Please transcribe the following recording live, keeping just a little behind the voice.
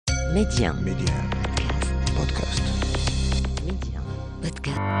ميديا بودكاست. ميديا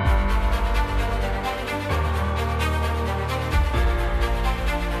بودكاست.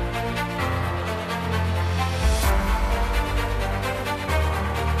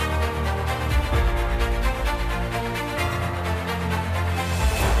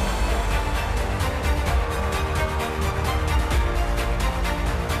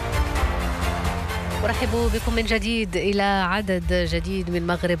 أرحب بكم من جديد إلى عدد جديد من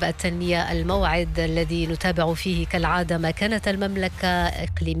مغرب التنمية، الموعد الذي نتابع فيه كالعادة مكانة المملكة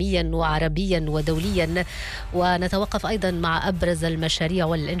إقليميا وعربيا ودوليا، ونتوقف أيضا مع أبرز المشاريع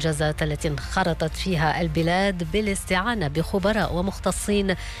والإنجازات التي انخرطت فيها البلاد بالاستعانة بخبراء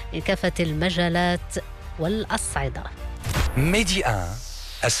ومختصين من كافة المجالات والأصعدة. ميديا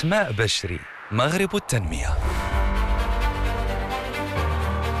أسماء بشري، مغرب التنمية.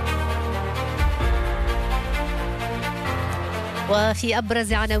 وفي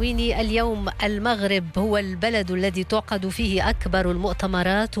أبرز عناوين اليوم: المغرب هو البلد الذي تعقد فيه أكبر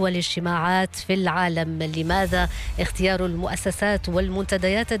المؤتمرات والاجتماعات في العالم. لماذا؟ اختيار المؤسسات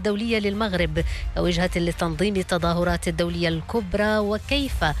والمنتديات الدولية للمغرب كوجهة لتنظيم التظاهرات الدولية الكبرى،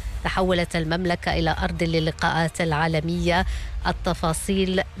 وكيف تحولت المملكة إلى أرض للقاءات العالمية.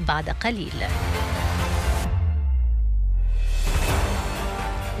 التفاصيل بعد قليل.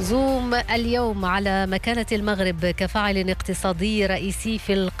 زوم اليوم على مكانة المغرب كفاعل اقتصادي رئيسي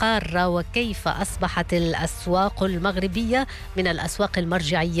في القارة، وكيف أصبحت الأسواق المغربية من الأسواق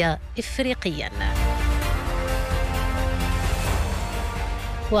المرجعية إفريقيا.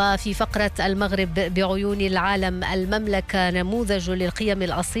 وفي فقرة المغرب بعيون العالم: المملكة نموذج للقيم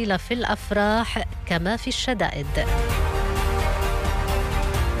الأصيلة في الأفراح كما في الشدائد.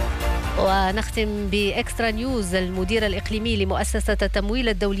 ونختم بإكسترا نيوز: المدير الإقليمي لمؤسسة التمويل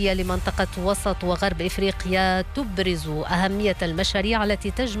الدولية لمنطقة وسط وغرب إفريقيا تبرز أهمية المشاريع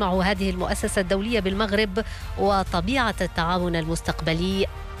التي تجمع هذه المؤسسة الدولية بالمغرب وطبيعة التعاون المستقبلي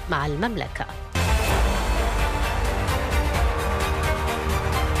مع المملكة.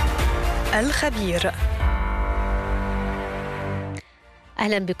 الخبير.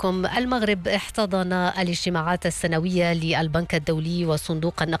 أهلا بكم. المغرب احتضن الاجتماعات السنوية للبنك الدولي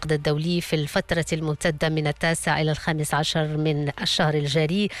وصندوق النقد الدولي في الفترة الممتدة من 9 إلى 15 من الشهر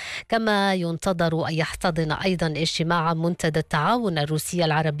الجاري، كما ينتظر أن يحتضن أيضا اجتماع منتدى التعاون الروسي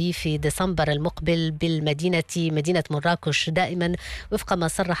العربي في ديسمبر المقبل مدينة مراكش دائما، وفق ما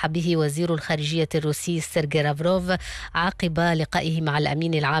صرح به وزير الخارجية الروسي سيرجي لافروف عقب لقائه مع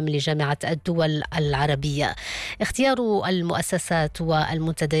الأمين العام لجامعة الدول العربية. اختيار المؤسسات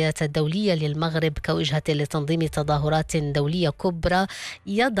والمنتديات الدولية للمغرب كوجهة لتنظيم تظاهرات دولية كبرى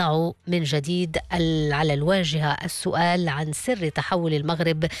يضع من جديد على الواجهة السؤال عن سر تحول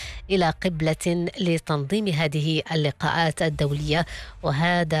المغرب إلى قبلة لتنظيم هذه اللقاءات الدولية،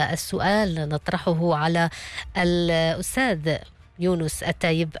 وهذا السؤال نطرحه على الأستاذ يونس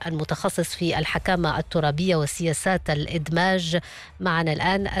التايب، المتخصص في الحكامة الترابية وسياسات الإدماج. معنا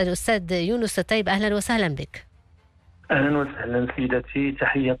الآن الأستاذ يونس التايب، أهلا وسهلا بك. أهلا وسهلا سيدتي،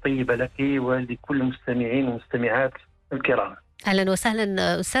 تحية طيبة لك ولكل المستمعين والمستمعات الكرام. أهلا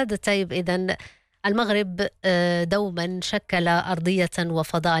وسهلا أستاذ التايب. إذن المغرب دوما شكل أرضية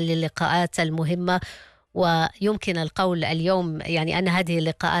وفضاء للقاءات المهمة، ويمكن القول اليوم أن هذه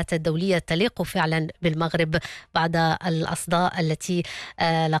اللقاءات الدولية تليق فعلا بالمغرب بعد الأصداء التي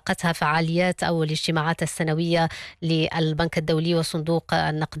لاقتها فعاليات أو الاجتماعات السنوية للبنك الدولي وصندوق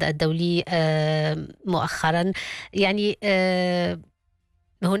النقد الدولي مؤخرا.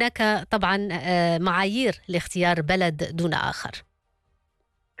 هناك طبعا معايير لاختيار بلد دون آخر.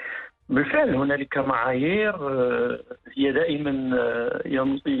 بالفعل هنالك معايير هي دائما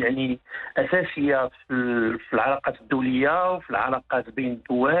أساسية في العلاقات الدولية وفي العلاقات بين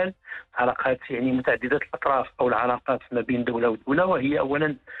الدول، علاقات متعددة الأطراف أو العلاقات ما بين دولة ودولة، وهي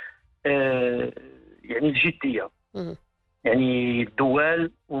أولا الجدية.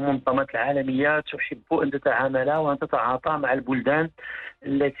 الدول والمنظمات العالمية تحب أن تتعامل وأن تتعاطى مع البلدان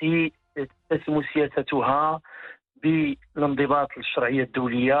التي تتسم سياستها بالانضباط للشرعية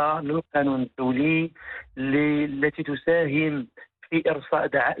الدولية، للقانون الدولي، التي تساهم في إرساء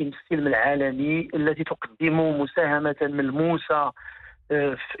دعائم السلم العالمي، التي تقدم مساهمة ملموسة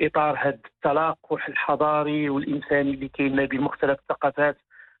في إطار هذا التلاقح الحضاري والإنساني اللي كاين ما بين مختلف الثقافات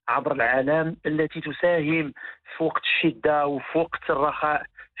عبر العالم، التي تساهم في وقت الشدة وفي وقت الرخاء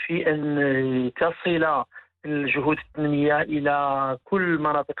في أن تصل الجهود التنمية إلى كل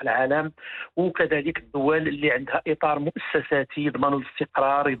مناطق العالم، وكذلك الدول اللي عندها إطار مؤسساتي يضمن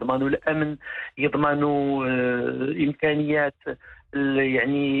الاستقرار، يضمن الأمن، يضمن إمكانيات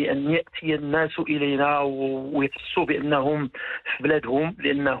يعني أن يأتي الناس إلينا ويحسوا بأنهم في بلادهم،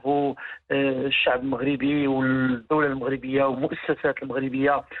 لأنه الشعب المغربي والدولة المغربية والمؤسسات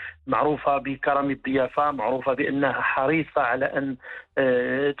المغربية معروفة بكرم الضيافة، معروفة بأنها حريصة على أن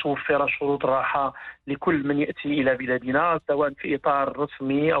توفر شروط راحة لكل من يأتي إلى بلادنا، سواء في إطار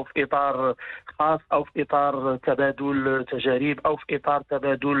رسمي أو في إطار خاص أو في إطار تبادل تجارب أو في إطار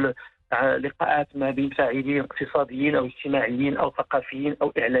تبادل لقاءات ما بين فاعلين اقتصاديين أو اجتماعيين أو ثقافيين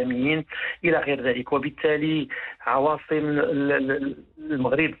أو إعلاميين إلى غير ذلك. وبالتالي عواصم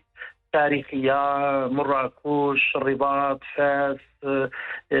المغرب تاريخية، مراكش، الرباط، فاس،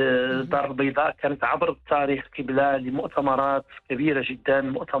 دار البيضاء، كانت عبر التاريخ قبلة لمؤتمرات كبيرة جدا،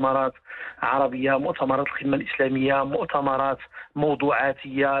 مؤتمرات عربية، مؤتمرات الخدمة الإسلامية، مؤتمرات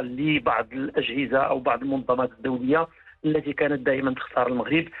موضوعاتية لبعض الأجهزة أو بعض المنظمات الدولية التي كانت دائما تختار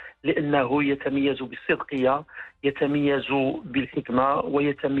المغرب لأنه يتميز بالصدقية، يتميز بالحكمة،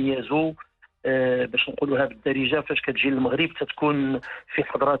 ويتميز باش نقولوها بالدارجه، فاش كتجي للمغرب تتكون في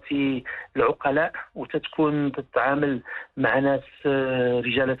حضرة العقلاء وتتكون تتعامل مع ناس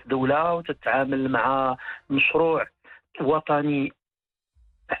رجالة دولة وتتعامل مع مشروع وطني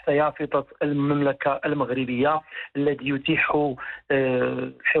تحت يافطة المملكة المغربية الذي يتيح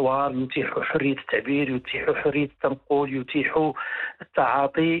الحوار، يتيح حرية التعبير، يتيح حرية التنقل، يتيح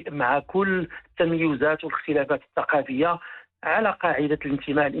التعاطي مع كل التميزات والاختلافات الثقافية على قاعدة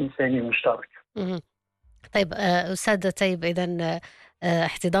الانتماء الإنساني المشترك. مهم. طيب أستاذ طيب، إذا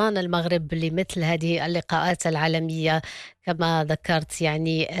احتضان المغرب لمثل هذه اللقاءات العالمية كما ذكرت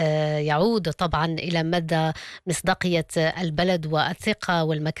يعني يعود طبعا إلى مدى مصداقية البلد والثقة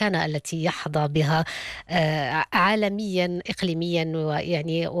والمكانة التي يحظى بها عالميا إقليميا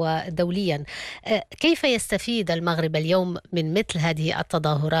ويعني ودوليا. كيف يستفيد المغرب اليوم من مثل هذه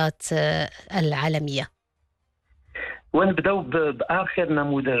التظاهرات العالمية؟ ونبداو باخر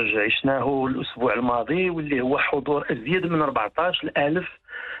نموذج عشناه الاسبوع الماضي، واللي هو حضور ازيد من 14,000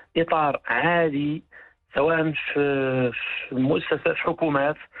 اطار عالي، سواء في مؤسسات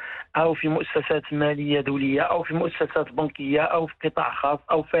حكومات او في مؤسسات ماليه دوليه او في مؤسسات بنكيه او في قطاع خاص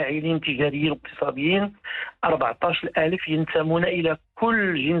او فاعلين تجاريين واقتصاديين. 14,000 ينتمون الى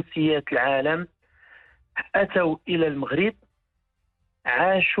كل جنسيات العالم، اتوا الى المغرب،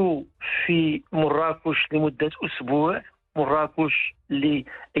 عاشوا في مراكش لمدة أسبوع. مراكش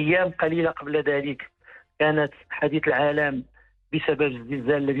لأيام قليلة قبل ذلك كانت حديث العالم بسبب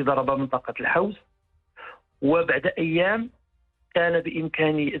الزلزال الذي ضرب منطقة الحوز، وبعد أيام كان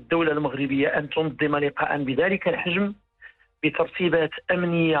بإمكان الدولة المغربية أن تنظم لقاء بذلك الحجم بترتيبات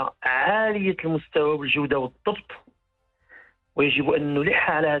أمنية عالية المستوى والجودة والضبط. ويجب أن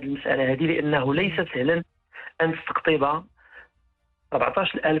نلح على هذه المسألة هذه، لأنه ليس سهلا أن تستقطب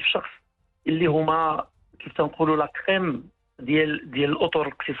 14,000 شخص اللي هما كيف تنقولوا لا كريم ديال الاطر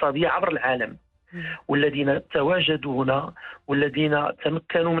الاقتصاديه عبر العالم، والذين تواجدوا هنا والذين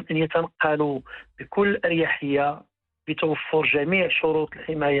تمكنوا من ان يتنقلوا بكل اريحيه بتوفر جميع شروط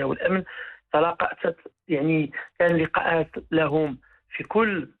الحمايه والامن. تلاقات يعني كان لقاءات لهم في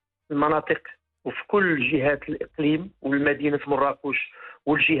كل المناطق وفي كل جهات الاقليم والمدينه مراكش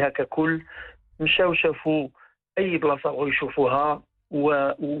والجهه ككل. مشاو شافوا اي بلاصه بغاو يشوفوها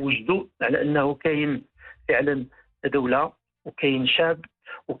ووجدوا على أنه كاين فعلا دولة وكاين شعب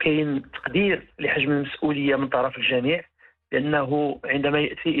وكاين تقدير لحجم المسؤولية من طرف الجميع، لأنه عندما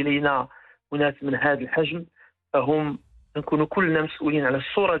يأتي إلينا أناس من هذا الحجم فهم نكون كلنا مسؤولين على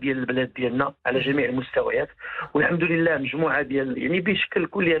الصورة ديال البلد ديالنا على جميع المستويات. والحمد لله مجموعة ديال يعني بشكل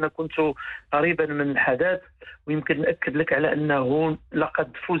كلي أنا كنت قريبا من الحدث، ويمكن نأكد لك على أنه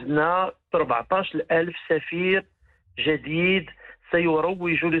لقد فزنا ب 14,000 سفير جديد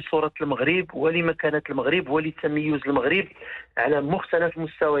سيروج لصورة المغرب ولمكانة المغرب ولتميز المغرب على مختلف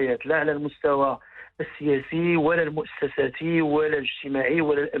المستويات، لا على المستوى السياسي ولا المؤسساتي ولا الاجتماعي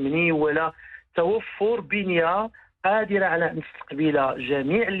ولا الأمني، ولا توفر بنية قادرة على أن تستقبل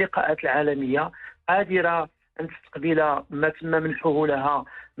جميع اللقاءات العالمية، قادرة أن تستقبل ما تم منحه لها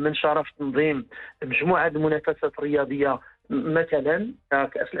من شرف تنظيم مجموعة المنافسات الرياضية، مثلا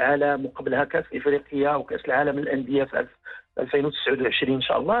كأس العالم وقبلها كأس إفريقيا وكأس العالم للأندية في 2029 إن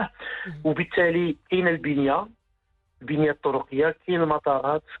شاء الله. وبالتالي كاين البنية الطرقية، كاين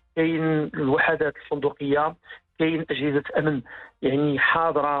المطارات، كاين الوحدات الفندقية، كاين أجهزة أمن يعني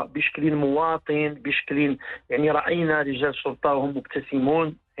حاضرة بشكل مواطن، بشكل يعني رأينا رجال شرطة وهم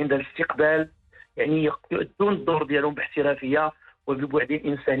مبتسمون عند الاستقبال، يعني يؤدون الدور ديالهم باحترافية وببعد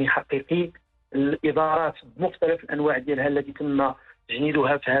إنساني حقيقي. الإدارات بمختلف الأنواع ديالها التي تم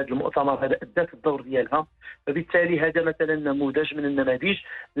تجنيدها في هذا المؤتمر هذا أدت الدور ديالها. فبالتالي هذا مثلا نموذج من النماذج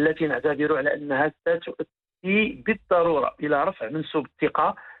التي نعتبر على أنها تؤدي بالضرورة إلى رفع منسوب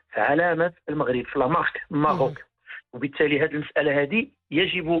الثقة في علامة المغرب، في لامارك ماروك. وبالتالي هذه المسألة هذه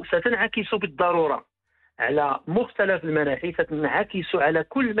ستنعكس بالضرورة على مختلف المناحي، ستنعكس على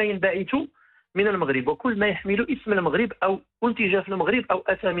كل ما ينبعث من المغرب وكل ما يحمل اسم المغرب أو أنتج في المغرب أو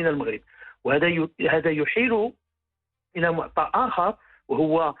أتى من المغرب. وهذا يحيل إلى معطى آخر،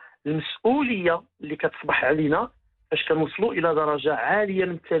 وهو المسؤولية اللي كتصبح علينا باش كنوصلوا إلى درجة عالية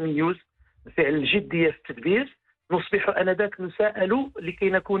من التميز، فعل الجدية في التدبير. نصبح آنذاك نساءل لكي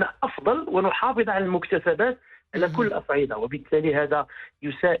نكون أفضل ونحافظ على المكتسبات على كل الأصعدة. وبالتالي هذا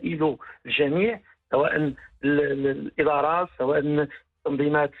يسائل الجميع، سواء الإدارات، سواء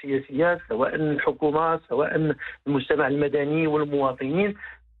التنظيمات السياسيات، سواء الحكومات، سواء المجتمع المدني والمواطنين،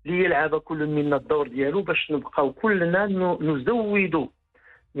 ليلعب كل منا الدور ديالو باش نبقاو كلنا نزود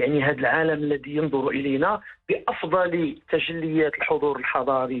يعني هذا العالم الذي ينظر إلينا بأفضل تجليات الحضور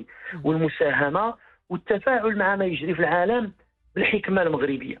الحضاري والمساهمة والتفاعل مع ما يجري في العالم بالحكمة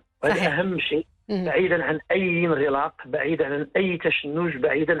المغربية. هذا أهم شيء، بعيدا عن أي انغلاق، بعيدا عن أي تشنج،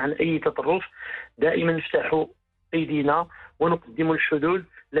 بعيدا عن أي تطرف. دائما نفتح أيدينا ونقدم الحلول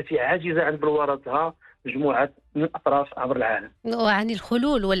التي عجز عن بلورتها مجموعة من الأطراف عبر العالم. وعن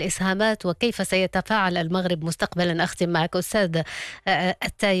الحلول والإسهامات وكيف سيتفاعل المغرب مستقبلا، أختم معك أستاذ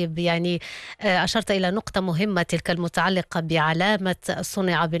التايب. يعني أشرت إلى نقطة مهمة، تلك المتعلقة بعلامة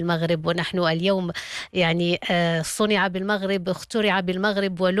صنع بالمغرب. ونحن اليوم يعني صنع بالمغرب، اخترع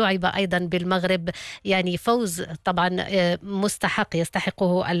بالمغرب، ولعب أيضا بالمغرب. يعني فوز طبعا مستحق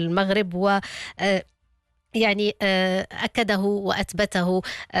يستحقه المغرب، و يعني أكده وأثبته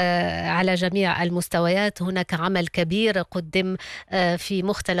على جميع المستويات. هناك عمل كبير قدم في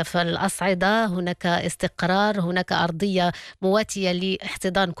مختلف الأصعدة، هناك استقرار، هناك أرضية مواتية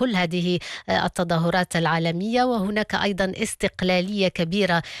لاحتضان كل هذه التظاهرات العالمية، وهناك أيضا استقلالية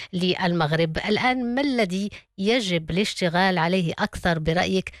كبيرة للمغرب. الآن ما الذي يجب الاشتغال عليه أكثر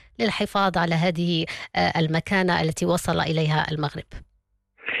برأيك للحفاظ على هذه المكانة التي وصل إليها المغرب؟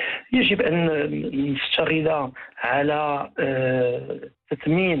 يجب أن نشتغل على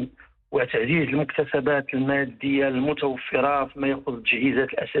تثمين وتعزيز المكتسبات المادية المتوفرة فيما يخص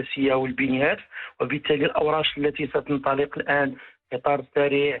التجهيزات الأساسية والبنيات، وبالتالي الأوراش التي ستنطلق الآن في إطار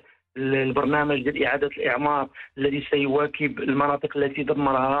سريع البرنامج ديال إعادة الإعمار الذي سيواكب المناطق التي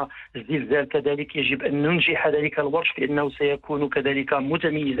دمرها الزلزال. كذلك يجب أن ننجح ذلك الورش بأنه سيكون كذلك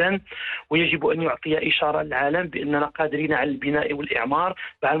متميزا، ويجب أن يعطي إشارة للعالم بأننا قادرين على البناء والإعمار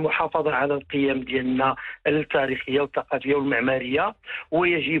مع المحافظة على القيم ديالنا التاريخية والثقافية والمعمارية.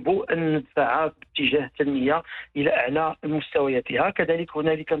 ويجب أن ندفع باتجاه التنمية إلى أعلى مستوياتها. كذلك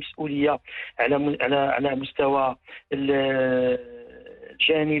هنالك مسؤولية على مستوى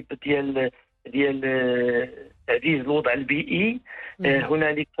الجانب ديال تعزيز الوضع البيئي.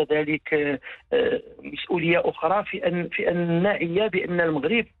 هنالك كذلك مسؤولية أخرى في أن نعي بأن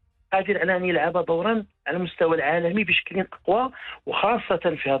المغرب قادر على أن يلعب دورا على المستوى العالمي بشكل أقوى، وخاصة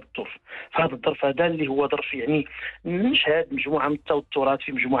في هذا الظرف. فهذا الظرف هذا اللي هو ظرف يعني نشهد مجموعة من التوترات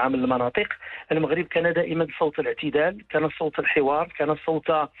في مجموعة من المناطق. المغرب كان دائما صوت الاعتدال، كان صوت الحوار، كان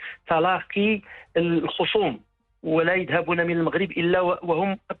صوت تلاقي الخصوم، ولا يذهبون من المغرب إلا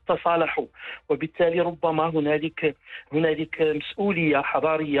وهم قد تصالحوا. وبالتالي ربما هنالك مسؤولية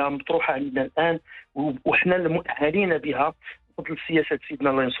حضارية مطروحة عندنا الآن، وإحنا المؤهلين بها بفضل السياسات سيدنا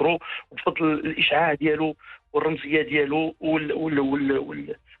الله ينصرو، وبفضل الإشعاع ديالو والرمزية ديالو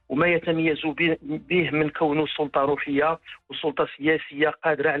وما يتميز به من كونه سلطة روحية وسلطة سياسية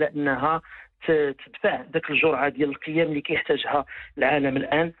قادرة على أنها تدفع ذاك الجرعة ديال القيم اللي كيحتاجها العالم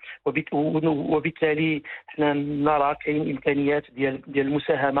الآن. وبالتالي احنا نرى كاين إمكانيات ديال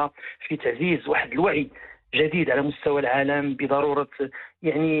المساهمة في تعزيز واحد الوعي جديد على مستوى العالم بضرورة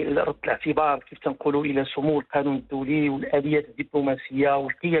يعني رد الاعتبار كيف تنقولوا إلى سمو القانون الدولي والآليات الدبلوماسية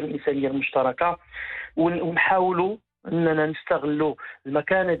والقيم الإنسانية المشتركة، ونحاولوا أننا نستغلوا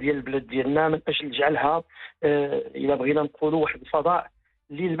المكانة ديال البلد ديالنا من أجل جعلها إذا بغينا نقولوا واحد الفضاء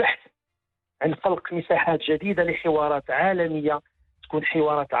للبحث عن خلق مساحات جديدة لحوارات عالمية، تكون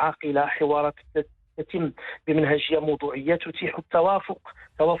حوارات عاقلة، حوارات تتم بمنهجية موضوعية تتيح توافقا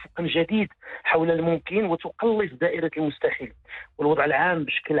جديد حول الممكن وتقلص دائرة المستحيل. والوضع العام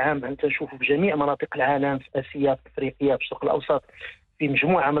بشكل عام أنت تشوف في جميع مناطق العالم، في آسيا، في أفريقيا، في الشرق الأوسط، في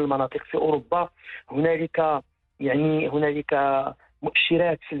مجموعة من المناطق في أوروبا، هنالك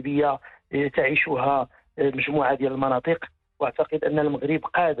مؤشرات سلبية تعيشها مجموعة ديال المناطق. واعتقد ان المغرب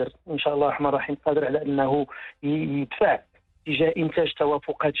قادر ان شاء الله الرحمن الرحيم قادر على انه يدفع تجاه انتاج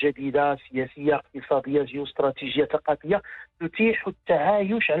توافقات جديده سياسيه، اقتصاديه، جيوستراتيجيه، ثقافيه تتيح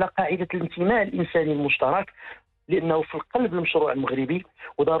التعايش على قاعده الانتماء الانساني المشترك لأنه في القلب المشروع المغربي،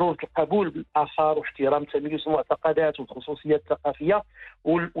 وضرورة القبول بالآخر واحترام تميز المعتقدات والخصوصيات الثقافية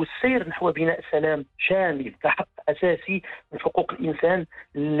والسير نحو بناء سلام شامل كحق أساسي من حقوق الإنسان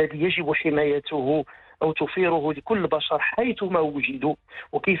الذي يجب حمايته أو توفيره لكل البشر حيثما وجدوا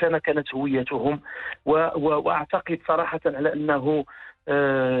وكيفما كانت هويتهم. وأعتقد صراحة على أنه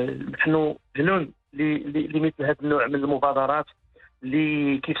نحن هنون لمثل هذا النوع من المبادرات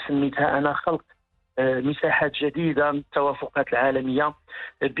اللي كيف سميتها أنا خلق مساحات جديدة من التوافقات العالمية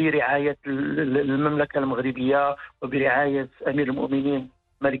برعاية المملكة المغربية وبرعاية أمير المؤمنين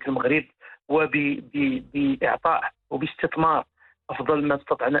ملك المغرب، وبإعطاء وباستثمار أفضل ما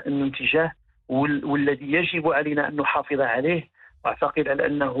استطعنا أن ننتجه والذي يجب علينا أن نحافظ عليه. وأعتقد على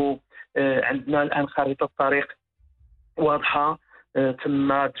أنه عندنا الآن خارطة طريق واضحة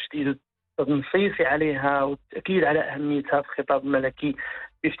تم تجديد التنصيص عليها والتأكيد على أهميتها في الخطاب الملكي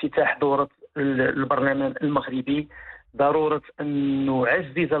بافتتاح دورة البرلمان المغربي. ضرورة أن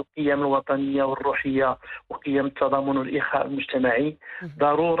نعزز القيم الوطنية والروحية وقيم التضامن والإخاء المجتمعي.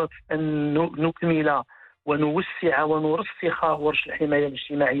 ضرورة أن نكمل ونوسع ونرسخ ورش الحماية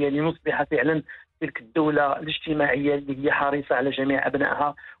الاجتماعية لنصبح فعلا تلك الدولة الاجتماعية اللي هي حريصة على جميع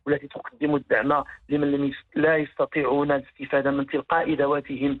أبنائها والتي تقدم الدعم لمن لا يستطيعون الاستفادة من تلقاء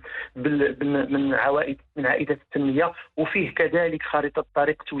ذواتهم من عائدة التنمية. وفيه كذلك خارطة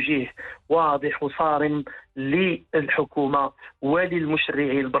طريق توجيه واضح وصارم للحكومة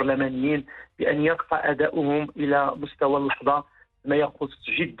وللمشرعين البرلمانيين بأن يبقى أداؤهم إلى مستوى اللحظة ما يخص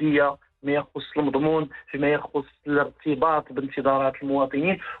جدية، فيما يخص المضمون، فيما يخص الارتباط بانتظارات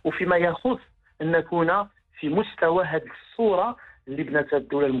المواطنين، وفيما يخص أن نكون في مستوى هذه الصورة اللي بنتها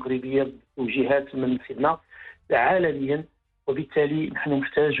الدولة المغربية توجيهات من سيدنا عالميا. وبالتالي نحن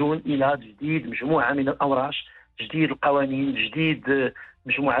محتاجون إلى تجديد مجموعة من الأوراش، تجديد القوانين، تجديد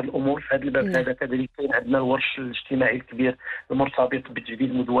مجموعة الأمور. في هذا الباب هذا كذلك عندنا الورش الاجتماعي الكبير المرتبط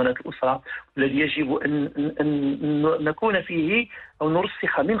بتجديد مدونات الأسرة الذي يجب أن نكون فيه أو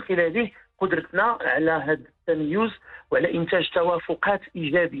نرسخ من خلاله قدرتنا على هذا التمييز وعلى إنتاج توافقات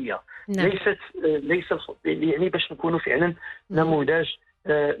إيجابية. نعم. ليس يعني باش نكونوا فعلا نموذج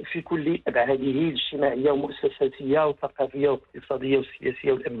في كل أبعاده الاجتماعية ومؤسساتية وثقافية واقتصادية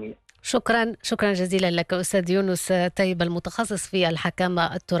والسياسية والأمنية. شكرا جزيلا لك أستاذ يونس تايب، المتخصص في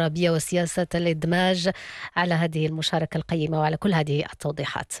الحكامة الترابية وسياسات الإدماج، على هذه المشاركة القيمة وعلى كل هذه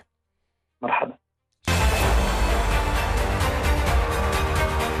التوضيحات. مرحبا.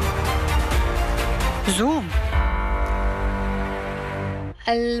 زوم.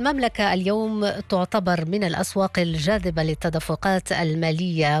 المملكة اليوم تعتبر من الأسواق الجاذبة للتدفقات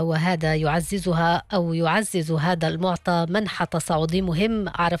المالية، وهذا يعزز هذا المعطى منح تصاعدي مهم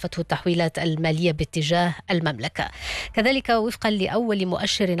عرفته التحويلات المالية باتجاه المملكة. كذلك وفقا لأول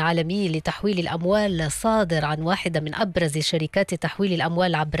مؤشر عالمي لتحويل الأموال صادر عن واحدة من أبرز شركات تحويل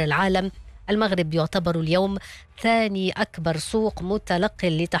الأموال عبر العالم، المغرب يعتبر اليوم ثاني أكبر سوق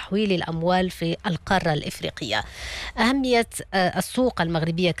متلقي لتحويل الأموال في القارة الإفريقية. أهمية السوق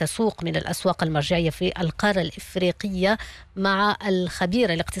المغربية كسوق من الأسواق المرجعية في القارة الإفريقية مع الخبير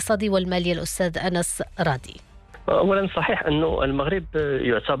الاقتصادي والمالي الأستاذ أنس راضي. أولا صحيح أنه المغرب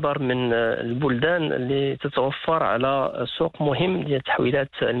يعتبر من البلدان اللي تتوفر على سوق مهم للتحويلات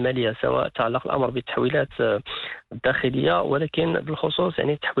المالية، سواء تعلق الأمر بالتحويلات الداخلية ولكن بالخصوص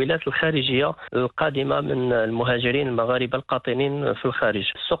يعني التحويلات الخارجية القادمة من المهاجرين المغاربة القاطنين في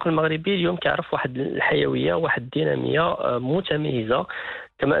الخارج. السوق المغربي اليوم كيعرف واحد الحيوية، واحد الدينامية متميزة،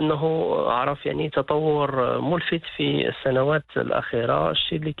 كما أنه عرف يعني تطور ملفت في السنوات الأخيرة،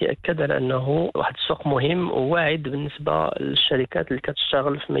 الشيء اللي كيأكد على أنه واحد السوق مهم وواعد بالنسبة للشركات اللي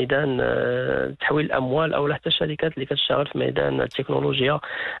كتشتغل في ميدان تحويل الأموال أو حتى الشركات اللي كتشتغل في ميدان التكنولوجيا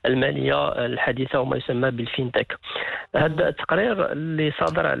المالية الحديثة وما يسمى بالفينتك. هذا التقرير اللي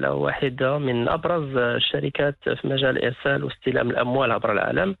صادر على واحدة من أبرز الشركات في مجال إرسال واستلام الأموال عبر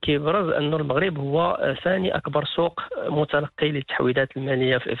العالم كيبرز أن المغرب هو ثاني أكبر سوق متلقي للتحويلات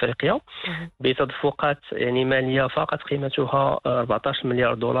المالية في إفريقيا بتدفقات يعني مالية فاقت قيمتها 14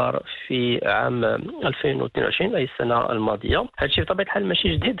 مليار دولار في عام 2022 أي السنة الماضية. هذا الشيء بطبيعة الحال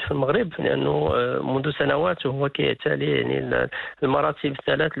ماشي جديد في المغرب، لأنه منذ سنوات وهو كيتالي يعني المراتب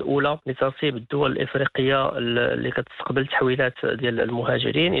الثلاث الأولى لترتيب الدول الإفريقية اللي كتستقبل تحويلات ديال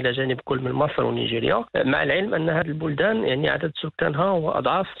المهاجرين إلى جانب كل من مصر ونيجيريا، مع العلم أن هذه البلدان يعني عدد سكانها هو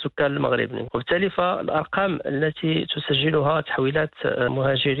أضعاف سكان المغرب، وبالتالي فالأرقام التي تسجلها تحويلات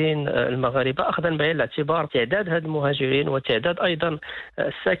المهاجرين المغاربة، أخذا بعين الاعتبار تعداد هذه المهاجرين وتعداد أيضا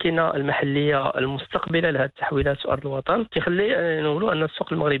الساكنة المحلية المستقبلة لهذه التحويلات في أرض الوطن، تخلي نقولوا أن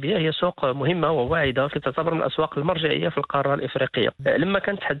السوق المغربية هي سوق مهمة وواعدة، تعتبر من الأسواق المرجعية في القارة الإفريقية. لما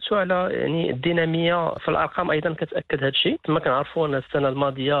كنتحدثوا على يعني الدينامية في الأرقام أيضا كتأكد هذا الشيء. كما كنعرفوا أن السنة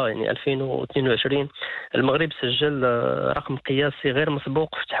الماضية يعني 2022 المغرب سجل رقم قياسي غير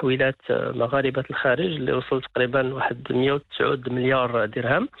مسبوق في تحويلات مغاربة الخارج اللي وصل تقريبا 109 مليار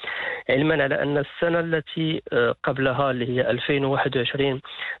درهم، علما على أن السنة التي قبلها اللي هي 2021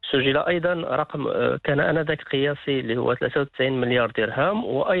 سجل أيضا رقم كان آنذاك قياسي اللي هو 93 مليار درهم،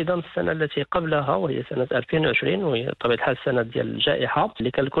 وأيضا السنة التي قبلها وهي سنة 2020 وهي طبيعة الحال السنة ديال الجائحة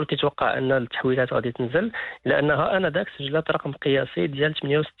اللي كان الكل كيتوقع أن التحويلات غادي تنزل، لأنها آنذاك سجلت رقم قياسي ديال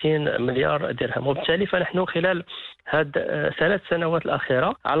 68 مليار درهم. وبالتالي فنحن خلال هذه 3 سنوات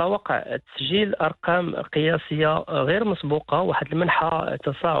الأخيرة على وقع تسجيل أرقام قياسية غير مسبوقة، واحد المنحى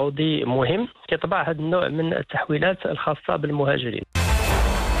تصاعدي مهم كيطبع هذا النوع من التحويلات الخاصة بالمهاجرين.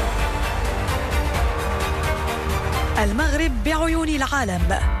 المغرب بعيون العالم.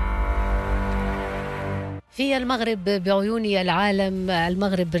 في المغرب بعيون العالم،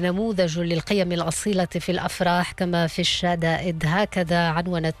 المغرب نموذج للقيم الأصيلة في الأفراح كما في الشدائد، هكذا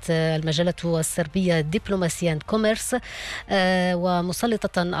عنونت المجلة السربية دبلوماسيا كوميرس،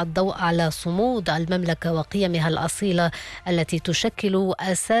 ومسلطة الضوء على صمود المملكة وقيمها الأصيلة التي تشكل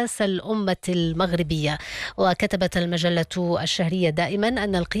أساس الأمة المغربية. وكتبت المجلة الشهرية دائما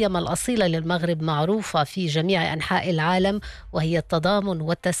أن القيم الأصيلة للمغرب معروفة في جميع أنحاء العالم، وهي التضامن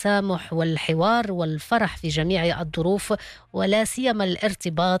والتسامح والحوار والفرح في جميع الظروف، ولا سيما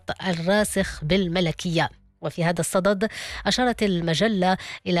الارتباط الراسخ بالملكية. وفي هذا الصدد أشارت المجلة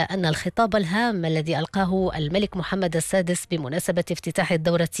إلى أن الخطاب الهام الذي ألقاه الملك محمد السادس بمناسبة افتتاح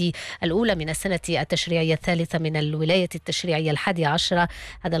الدورة الأولى من السنة التشريعية الثالثة من الولاية التشريعية 11،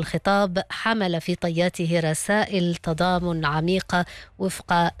 هذا الخطاب حمل في طياته رسائل تضامن عميقة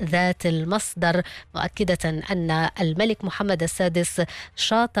وفق ذات المصدر، مؤكدة أن الملك محمد السادس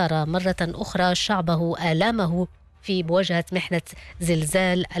شاطر مرة أخرى شعبه آلامه في مواجهة محنة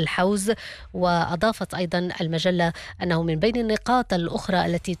زلزال الحوز. وأضافت أيضا المجلة أنه من بين النقاط الأخرى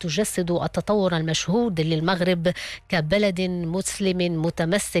التي تجسد التطور المشهود للمغرب كبلد مسلم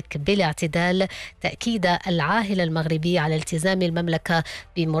متمسك بالاعتدال تأكيد العاهل المغربي على التزام المملكة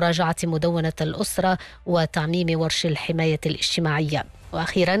بمراجعة مدونة الأسرة وتعميم ورش الحماية الاجتماعية.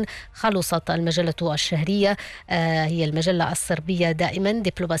 وأخيرا خلصت المجلة الشهرية هي المجلة السربية دائما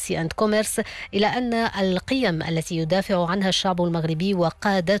دبلوماسي أند كوميرس إلى أن القيم التي يدافع عنها الشعب المغربي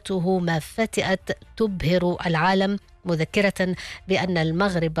وقادته ما فتئت تبهر العالم، مذكرة بأن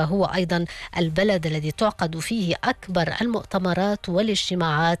المغرب هو أيضا البلد الذي تعقد فيه أكبر المؤتمرات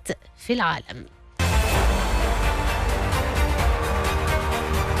والاجتماعات في العالم.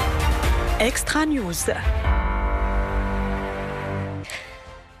 إكسترا نيوز.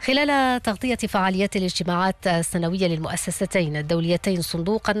 خلال تغطية فعاليات الاجتماعات السنوية للمؤسستين الدوليتين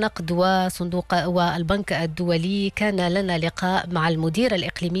صندوق النقد والبنك الدولي، كان لنا لقاء مع المدير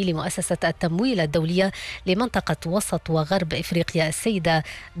الإقليمي لمؤسسة التمويل الدولية لمنطقة وسط وغرب إفريقيا السيدة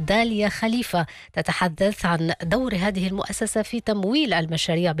داليا خليفة، تتحدث عن دور هذه المؤسسة في تمويل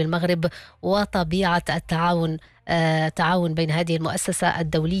المشاريع بالمغرب وطبيعة التعاون بين هذه المؤسسة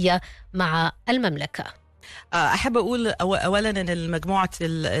الدولية مع المملكة. أحب أقول أولا أن المجموعة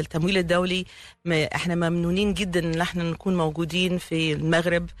التمويل الدولي إحنا ممنونين جدا أن احنا نكون موجودين في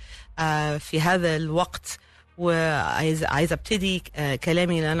المغرب في هذا الوقت. وعايزة أبتدي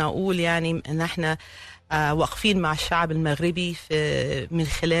كلامي أن أنا أقول يعني أن احنا واقفين مع الشعب المغربي من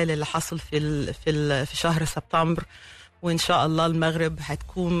خلال اللي حصل في شهر سبتمبر، وإن شاء الله المغرب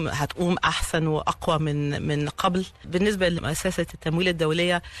هتقوم أحسن وأقوى من قبل. بالنسبة لمؤسسة التمويل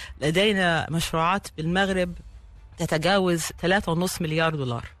الدولية لدينا مشروعات بالمغرب تتجاوز 3.5 مليار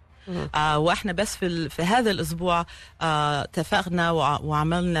دولار. واحنا بس في هذا الأسبوع اتفقنا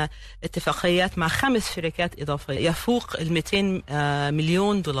وعملنا اتفاقيات مع 5 شركات إضافية يفوق 200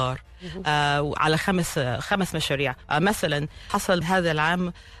 مليون دولار على 5 مشاريع. مثلا حصل هذا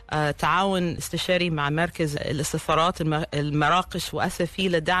العام تعاون استشاري مع مركز الاستثمارات المراقش وأسفي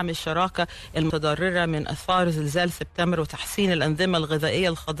لدعم الشراكة المتضررة من أثار زلزال سبتمبر وتحسين الأنظمة الغذائية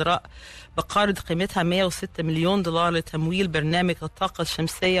الخضراء بقرض قيمتها 106 مليون دولار لتمويل برنامج الطاقة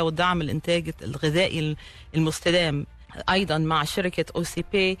الشمسية ودعم الإنتاج الغذائي المستدام. أيضا مع شركة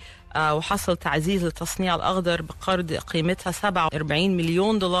OCP وحصل تعزيز للتصنيع الأخضر بقرض قيمتها 47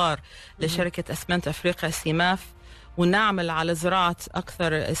 مليون دولار لشركة أسمنت أفريقيا سيماف، ونعمل على زراعة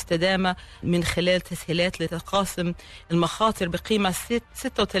أكثر استدامة من خلال تسهيلات لتقاسم المخاطر بقيمة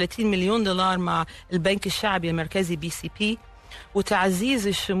 36 مليون دولار مع البنك الشعبي المركزي BCP. وتعزيز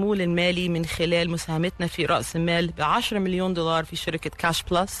الشمول المالي من خلال مساهمتنا في رأس المال ب$10 مليون في شركة كاش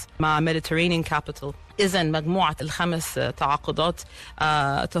بلس مع ميديترينيان كابيتال. إذن مجموعة الخمس تعاقدات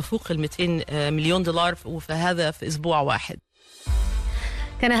تفوق $200 مليون، وفهذا في أسبوع واحد.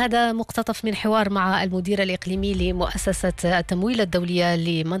 كان هذا مقتطف من حوار مع المدير الإقليمي لمؤسسة التمويل الدولية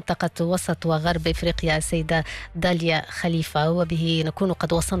لمنطقة وسط وغرب إفريقيا السيدة داليا خليفة، وبه نكون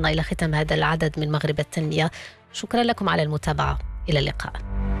قد وصلنا إلى ختام هذا العدد من مغرب التنمية. شكرا لكم على المتابعة، إلى اللقاء.